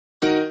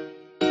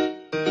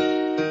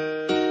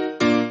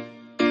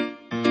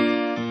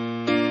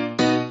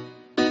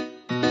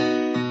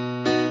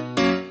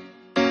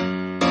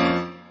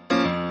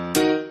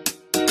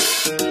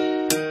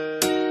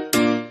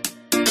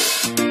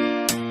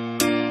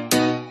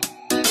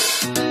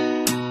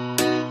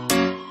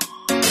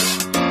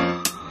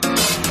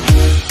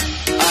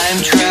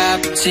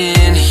night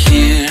in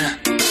here,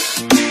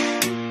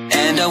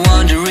 and I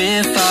wonder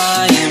if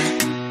I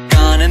am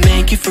gonna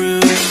make it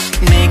through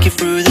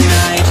the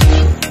night.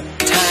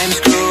 Time's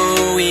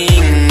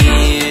growing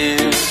near,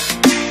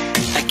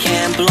 I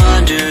can't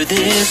blunder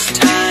this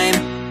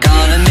time.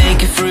 Gonna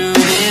make it through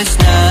this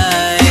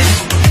night.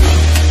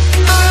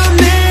 I'm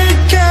in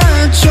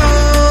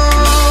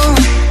control,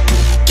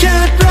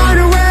 can't run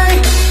away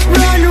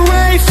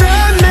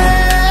from me.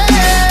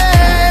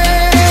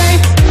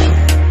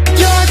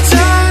 Your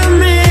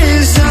time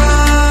is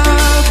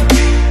up,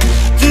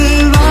 the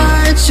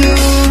light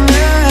you'll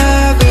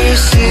never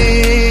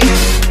see.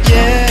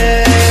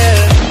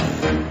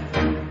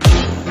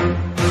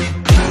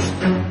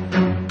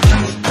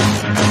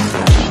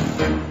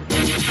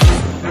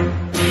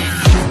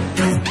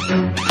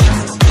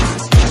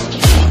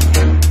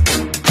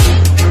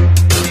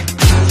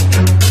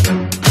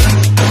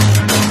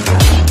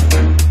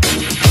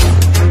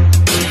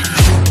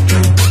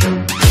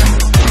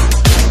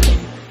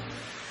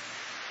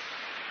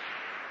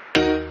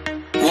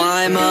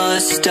 Why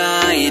must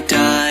I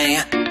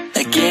die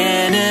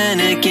again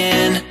and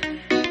again?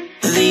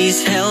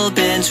 These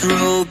hell-bent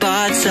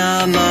robots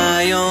are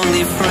my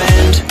only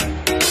friend.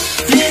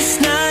 This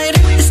night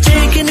is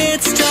taking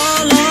its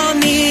toll on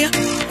me.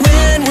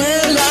 When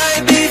will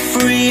I be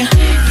free?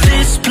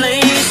 This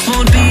place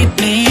won't beat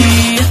me.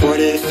 What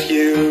if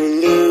you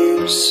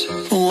lose?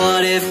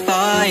 What if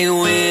I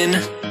win?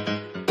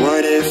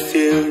 What if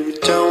you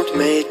don't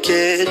make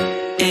it?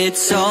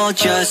 It's all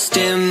just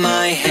in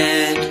my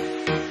head.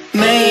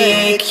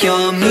 Make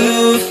your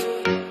move,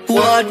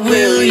 what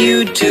will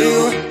you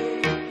do?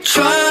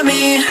 Try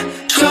me,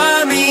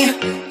 try me,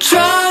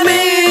 try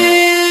me.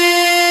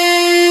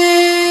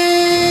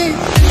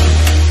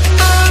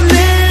 I'm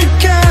in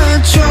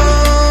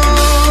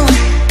control,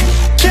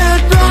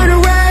 can't run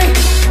away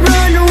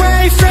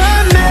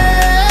from me.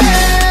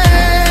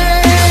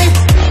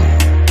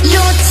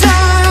 Your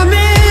time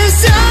is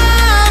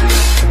up,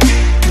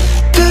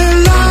 the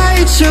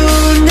light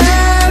you'll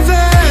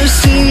never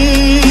see.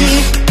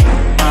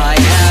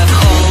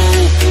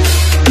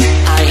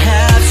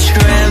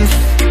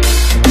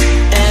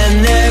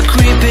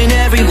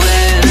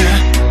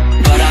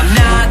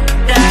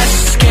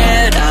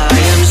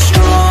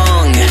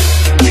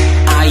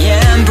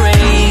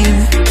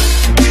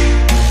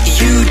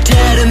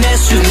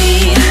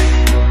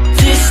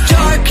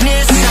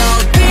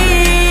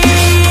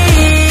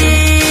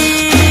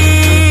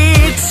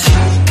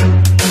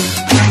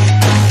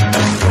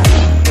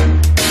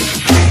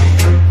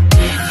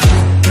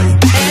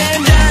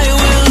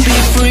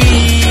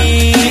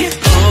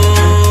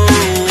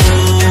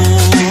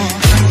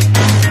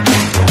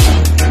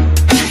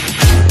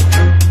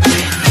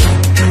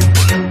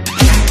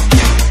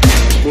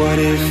 What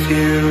if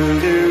you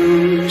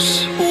lose?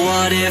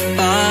 What if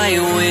I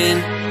win?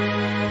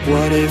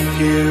 What if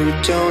you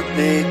don't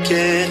make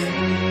it?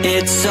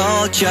 It's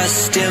all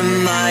just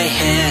in my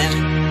head.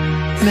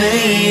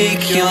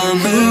 Make your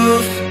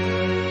move,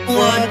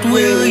 what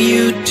will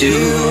you do?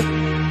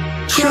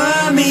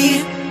 Try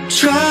me,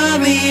 try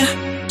me,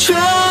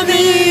 try me.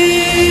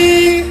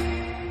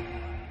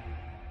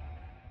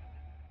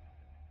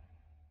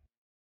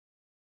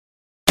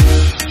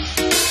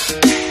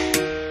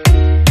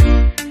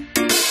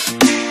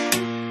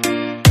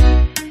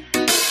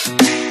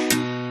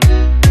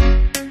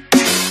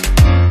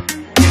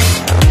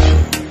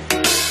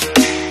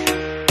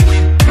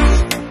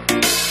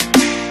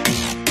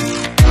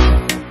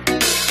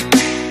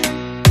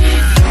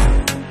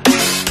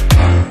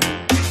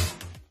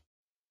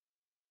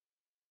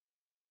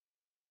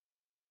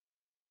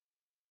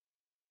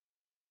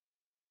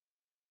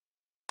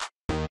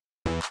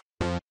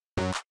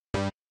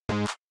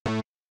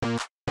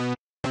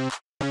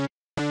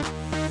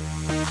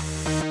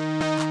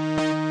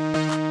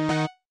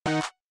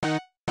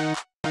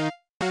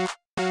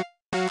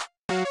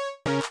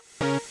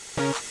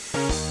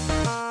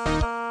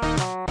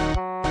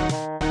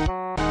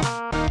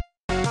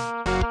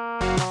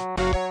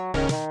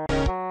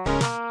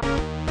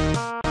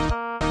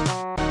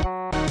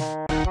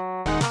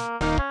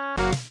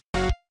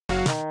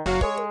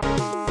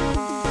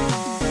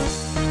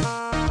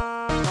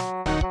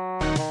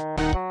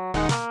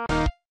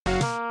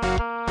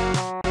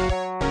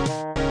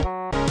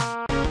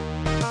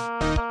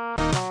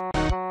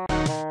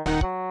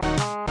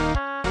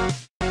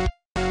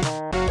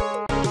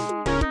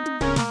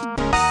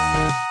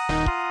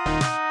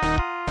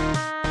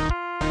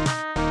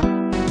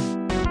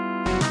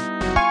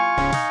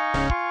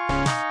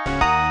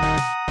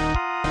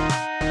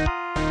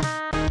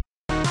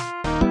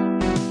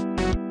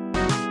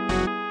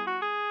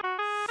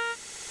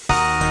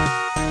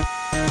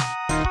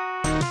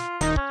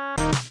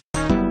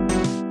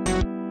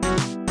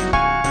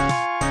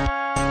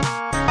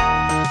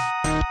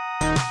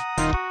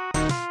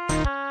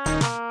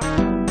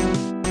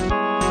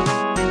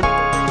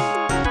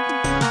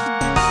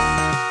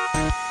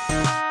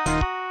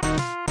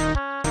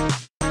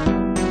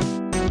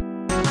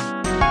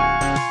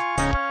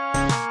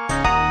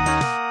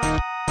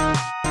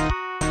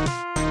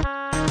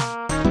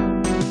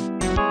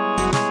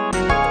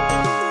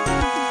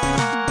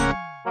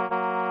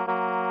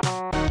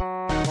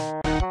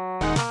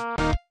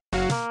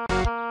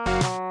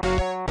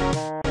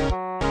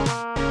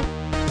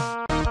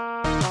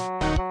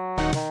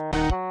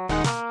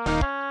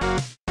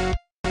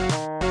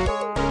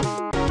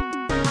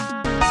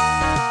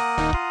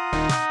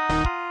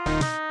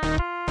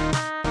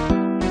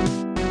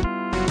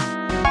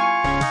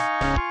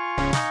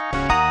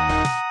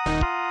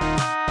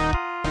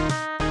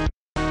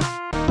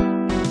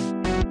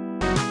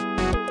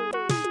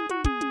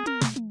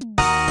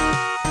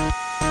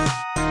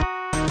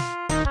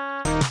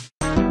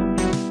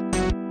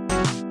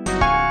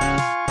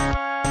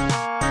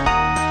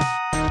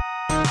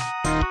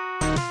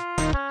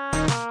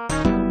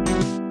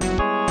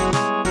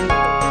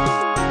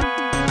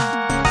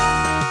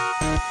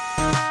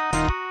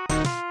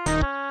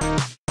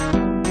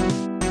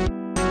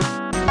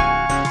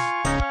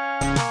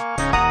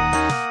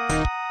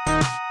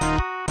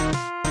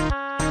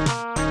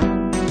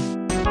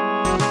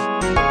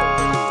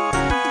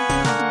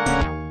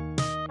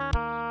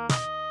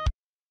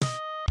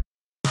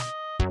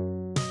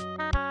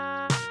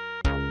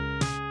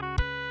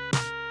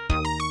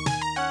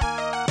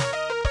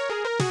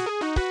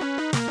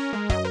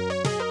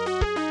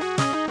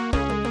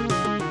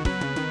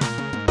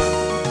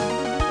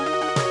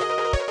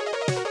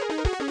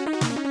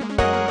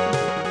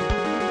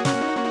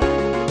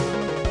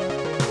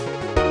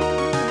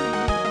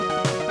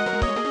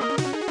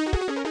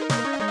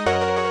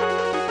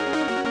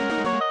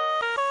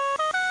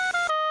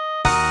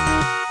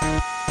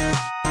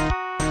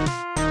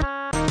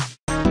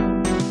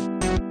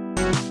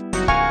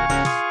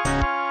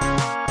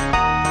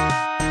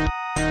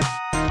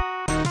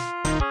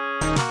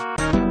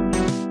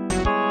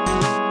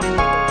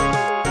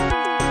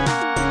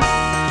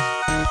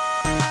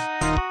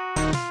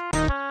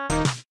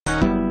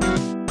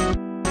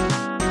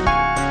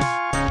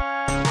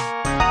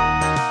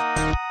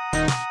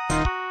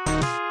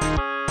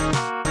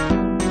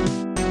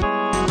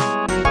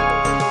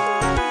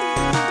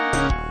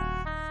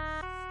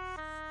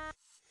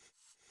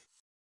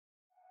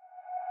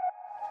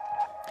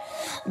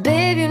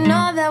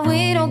 know that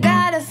we don't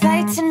gotta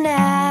fight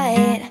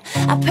tonight.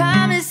 I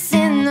promise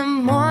in the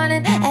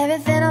morning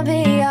everything'll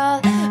be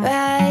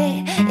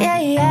alright. Yeah,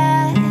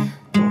 yeah.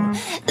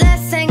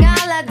 Let's hang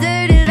all our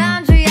dirty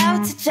laundry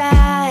out to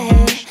dry.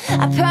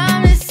 I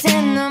promise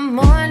in the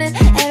morning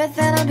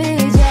everything'll be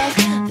just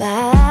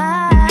fine.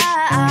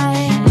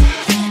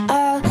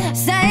 Oh,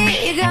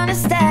 say you're gonna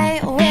stay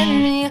with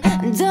me.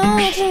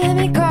 Don't you let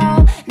me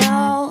go.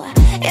 No,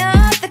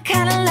 you're the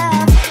kind of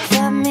love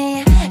for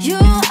me. You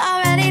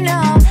already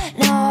know.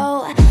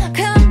 No,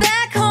 come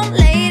back home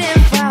late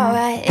and fall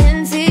right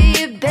into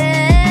your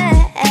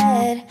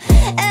bed.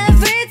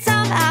 Every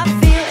time I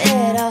feel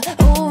it all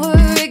over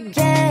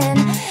again.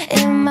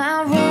 In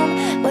my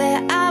room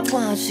where I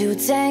want you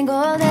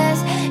tangled as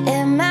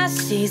in my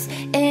sheets,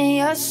 in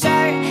your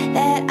shirt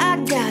that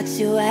I got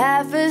you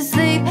half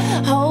asleep,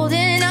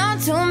 holding on